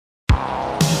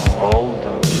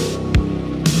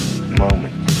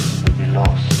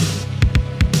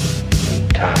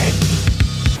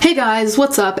guys,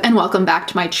 what's up and welcome back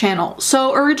to my channel.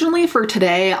 So originally for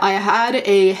today I had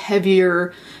a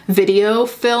heavier video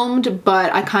filmed,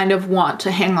 but I kind of want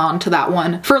to hang on to that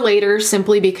one for later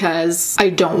simply because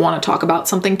I don't want to talk about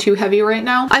something too heavy right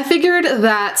now. I figured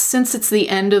that since it's the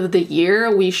end of the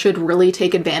year, we should really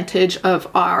take advantage of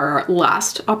our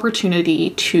last opportunity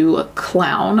to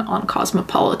clown on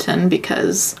Cosmopolitan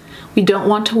because we don't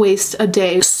want to waste a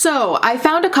day. So I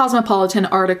found a Cosmopolitan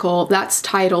article that's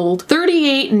titled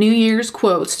 38 New Year's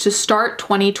Quotes to Start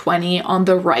 2020 on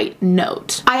the Right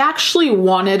Note. I actually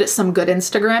wanted some good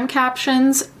Instagram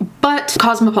captions, but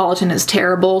Cosmopolitan is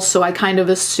terrible, so I kind of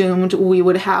assumed we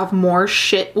would have more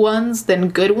shit ones than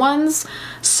good ones.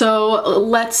 So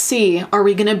let's see, are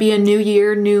we gonna be a new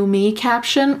year, new me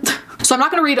caption? So I'm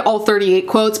not gonna read all 38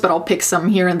 quotes, but I'll pick some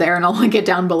here and there and I'll link it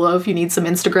down below if you need some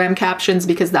Instagram captions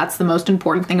because that's the most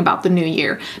important thing about the new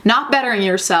year. Not bettering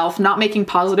yourself, not making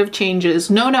positive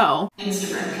changes, no.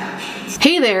 Instagram captions.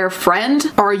 Hey there,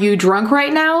 friend. Are you drunk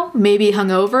right now? Maybe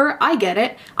hungover? I get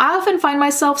it. I often find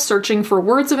myself searching for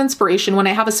words of inspiration when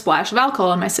I have a splash of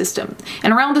alcohol in my system.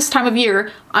 And around this time of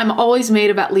year, I'm always made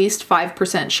of at least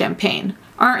 5% champagne.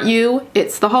 Aren't you?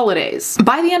 It's the holidays.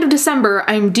 By the end of December,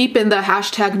 I'm deep in the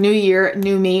hashtag New Year,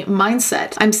 New Me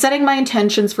mindset. I'm setting my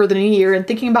intentions for the new year and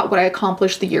thinking about what I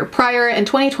accomplished the year prior, and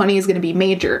 2020 is going to be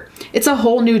major. It's a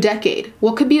whole new decade.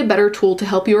 What could be a better tool to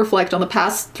help you reflect on the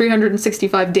past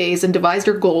 365 days and devise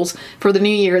your goals for the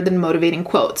new year than motivating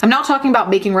quotes? I'm not talking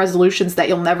about making resolutions that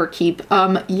you'll never keep.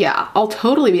 Yeah, I'll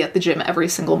totally be at the gym every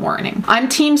single morning. I'm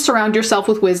team surround yourself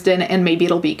with wisdom and maybe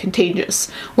it'll be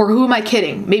contagious. Or who am I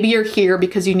kidding? Maybe you're here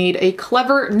because you need a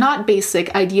clever, not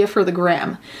basic idea for the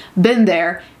gram. Been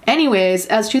there. Anyways,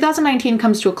 as 2019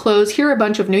 comes to a close, here are a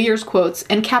bunch of New Year's quotes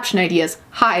and caption ideas,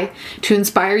 hi, to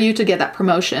inspire you to get that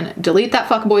promotion. Delete that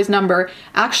fuckboy's number,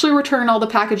 actually return all the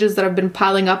packages that have been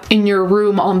piling up in your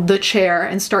room on the chair,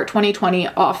 and start 2020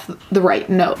 off the right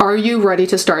note. Are you ready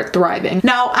to start thriving?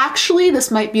 Now, actually, this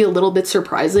might be a little bit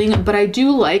surprising, but I do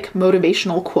like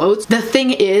motivational quotes. The thing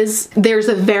is, there's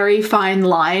a very fine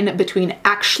line between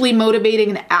actually motivating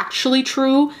and actually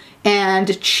true,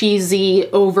 and cheesy,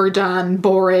 overdone,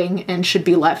 boring, and should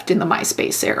be left in the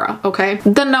MySpace era, okay?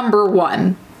 The number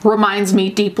one reminds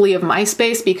me deeply of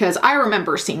MySpace because I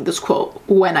remember seeing this quote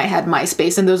when I had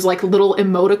MySpace and those like little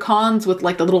emoticons with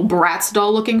like the little Bratz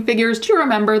doll looking figures. Do you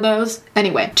remember those?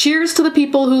 Anyway, cheers to the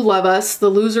people who love us, the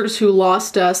losers who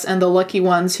lost us, and the lucky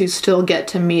ones who still get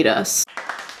to meet us.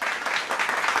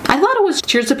 I thought it was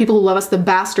cheers to people who love us, the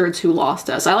bastards who lost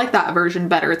us. I like that version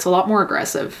better. It's a lot more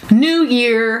aggressive. New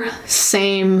year,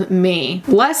 same me.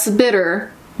 Less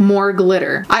bitter, more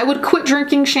glitter. I would quit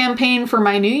drinking champagne for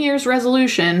my New Year's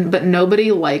resolution, but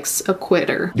nobody likes a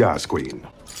quitter. Yes, queen.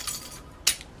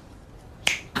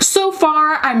 So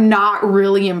far, I'm not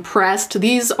really impressed.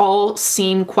 These all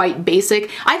seem quite basic.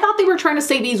 I thought they were trying to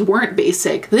say these weren't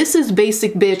basic. This is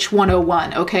basic bitch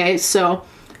 101, okay? So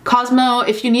Cosmo,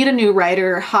 if you need a new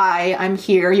writer, hi, I'm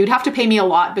here. You'd have to pay me a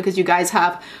lot because you guys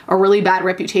have a really bad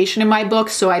reputation in my book,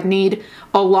 so I'd need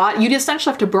a lot. You'd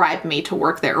essentially have to bribe me to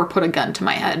work there or put a gun to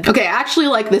my head. Okay, I actually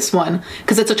like this one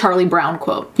because it's a Charlie Brown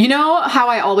quote. You know how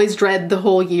I always dread the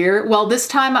whole year? Well, this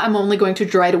time I'm only going to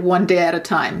dread one day at a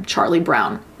time. Charlie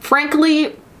Brown.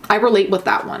 Frankly, I relate with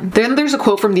that one. Then there's a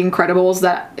quote from The Incredibles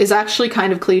that is actually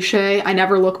kind of cliche. I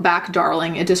never look back,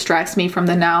 darling. It distracts me from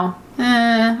the now.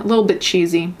 A little bit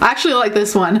cheesy. I actually like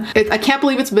this one. I can't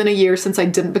believe it's been a year since I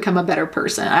didn't become a better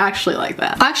person. I actually like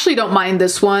that. I actually don't mind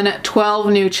this one.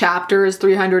 12 new chapters,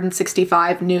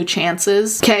 365 new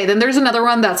chances. Okay, then there's another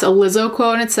one that's a Lizzo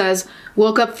quote and it says,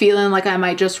 woke up feeling like I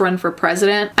might just run for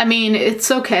president. I mean, it's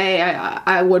okay.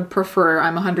 I would prefer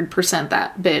I'm 100%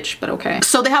 that bitch, but okay.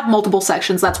 So they have multiple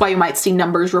sections. That's why you might see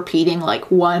numbers repeating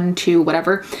like 1, 2,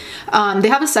 whatever. They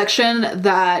have a section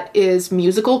that is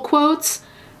musical quotes.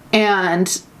 And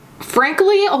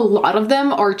frankly, a lot of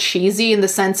them are cheesy in the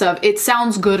sense of it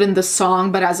sounds good in the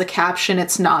song, but as a caption,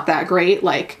 it's not that great.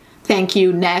 Like, thank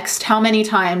you, next. How many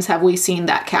times have we seen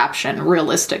that caption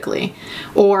realistically?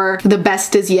 Or the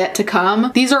best is yet to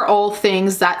come. These are all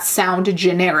things that sound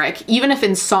generic. Even if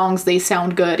in songs they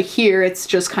sound good, here it's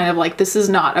just kind of like, this is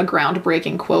not a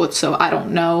groundbreaking quote, so I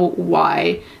don't know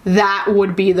why that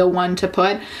would be the one to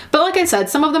put. But like I said,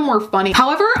 some of them were funny.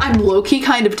 However, I'm low-key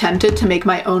kind of tempted to make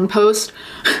my own post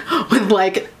with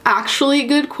like actually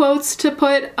good quotes to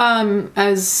put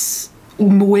as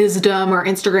wisdom or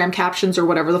Instagram captions or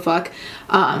whatever the fuck.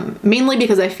 Mainly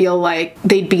because I feel like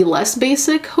they'd be less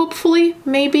basic, hopefully,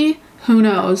 maybe. Who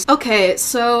knows? Okay,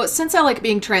 so since I like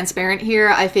being transparent here,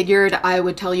 I figured I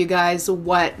would tell you guys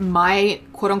what my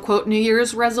quote-unquote New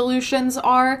Year's resolutions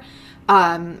are.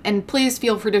 And please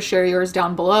feel free to share yours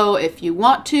down below if you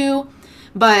want to.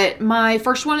 But my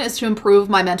first one is to improve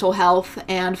my mental health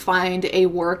and find a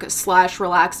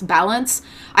work/relax balance.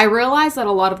 I realize that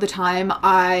a lot of the time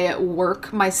I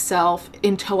work myself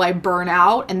until I burn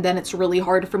out, and then it's really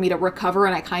hard for me to recover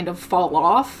and I kind of fall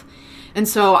off. And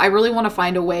so I really want to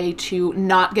find a way to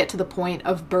not get to the point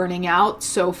of burning out.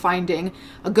 So finding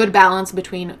a good balance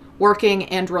between working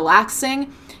and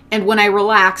relaxing. And when I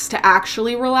relax, to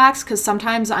actually relax, because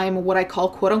sometimes I'm what I call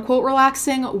quote unquote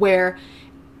relaxing, where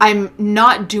I'm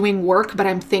not doing work, but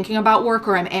I'm thinking about work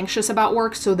or I'm anxious about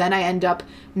work. So then I end up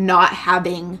not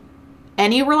having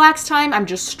any relaxed time. I'm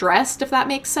just stressed, if that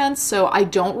makes sense. So I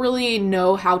don't really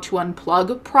know how to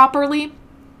unplug properly.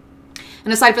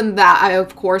 And aside from that, I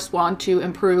of course want to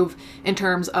improve in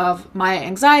terms of my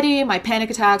anxiety, my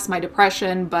panic attacks, my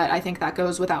depression, but I think that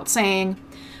goes without saying.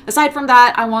 Aside from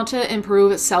that, I want to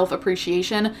improve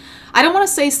self-appreciation. I don't want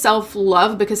to say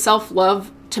self-love, because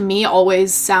self-love to me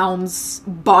always sounds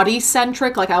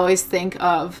body-centric. Like I always think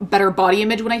of better body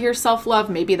image when I hear self-love.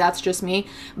 Maybe that's just me.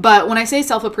 But when I say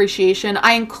self-appreciation,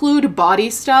 I include body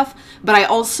stuff, but I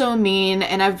also mean,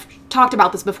 and I've talked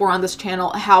about this before on this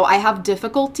channel, how I have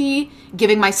difficulty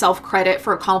giving myself credit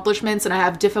for accomplishments, and I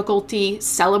have difficulty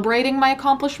celebrating my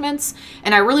accomplishments.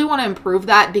 And I really want to improve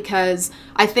that, because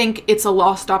I think it's a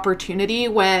lost opportunity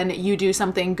when you do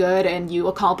something good and you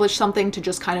accomplish something to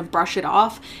just kind of brush it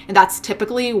off. And that's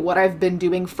typically what I've been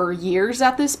doing for years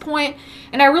at this point.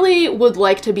 And I really would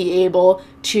like to be able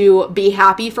to be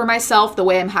happy for myself the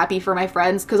way I'm happy for my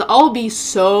friends, because I'll be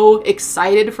so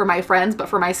excited for my friends, but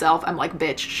for myself, I'm like,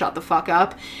 bitch, shut the fuck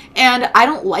up. And I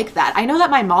don't like that. I know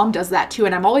that my mom does that too,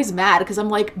 and I'm always mad because I'm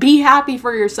like, be happy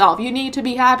for yourself. You need to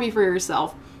be happy for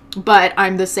yourself. But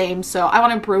I'm the same, so I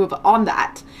want to improve on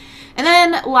that. And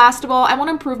then last of all, I want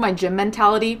to improve my gym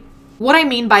mentality. What I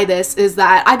mean by this is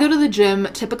that I go to the gym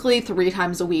typically 3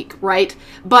 times a week, right?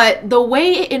 But the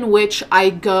way in which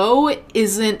I go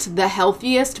isn't the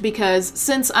healthiest, because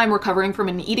since I'm recovering from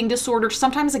an eating disorder,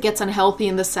 sometimes it gets unhealthy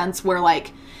in the sense where,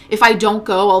 like, if I don't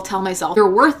go, I'll tell myself, you're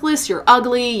worthless, you're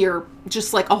ugly, you're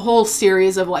just like a whole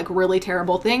series of like really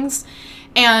terrible things.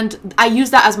 And I use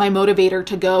that as my motivator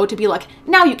to go, to be like,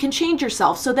 now you can change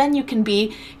yourself, so then you can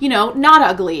be, you know, not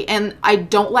ugly. And I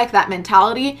don't like that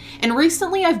mentality. And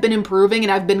recently I've been improving,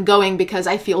 and I've been going because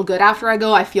I feel good after I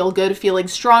go. I feel good feeling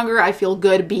stronger. I feel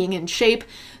good being in shape.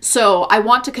 So I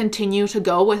want to continue to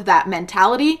go with that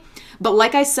mentality. But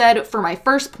like I said, for my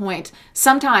first point,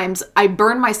 sometimes I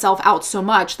burn myself out so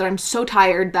much that I'm so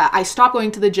tired that I stop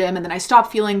going to the gym, and then I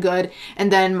stop feeling good,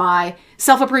 and then my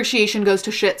self-appreciation goes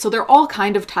to shit. So they're all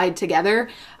kind of tied together.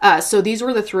 So these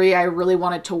were the 3 I really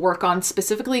wanted to work on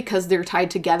specifically, because they're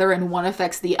tied together and one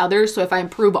affects the other. So if I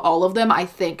improve all of them, I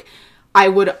think I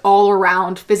would all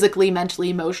around physically,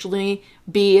 mentally, emotionally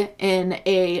be in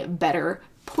a better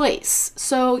place.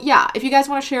 So yeah, if you guys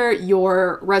want to share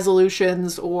your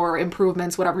resolutions or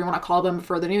improvements, whatever you want to call them,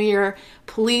 for the new year,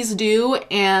 please do.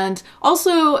 And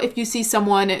also, if you see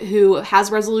someone who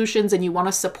has resolutions and you want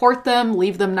to support them,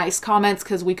 leave them nice comments,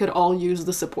 because we could all use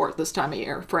the support this time of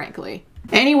year, frankly.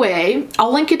 Anyway,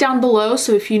 I'll link it down below,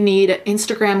 so if you need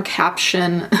Instagram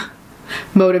caption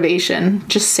motivation,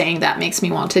 just saying that makes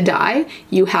me want to die,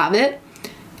 you have it.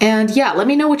 And yeah, let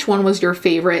me know which one was your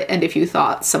favorite, and if you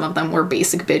thought some of them were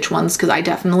basic bitch ones, because I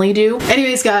definitely do.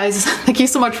 Anyways, guys, thank you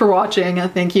so much for watching.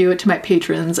 Thank you to my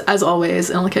patrons, as always,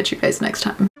 and I'll catch you guys next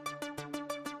time.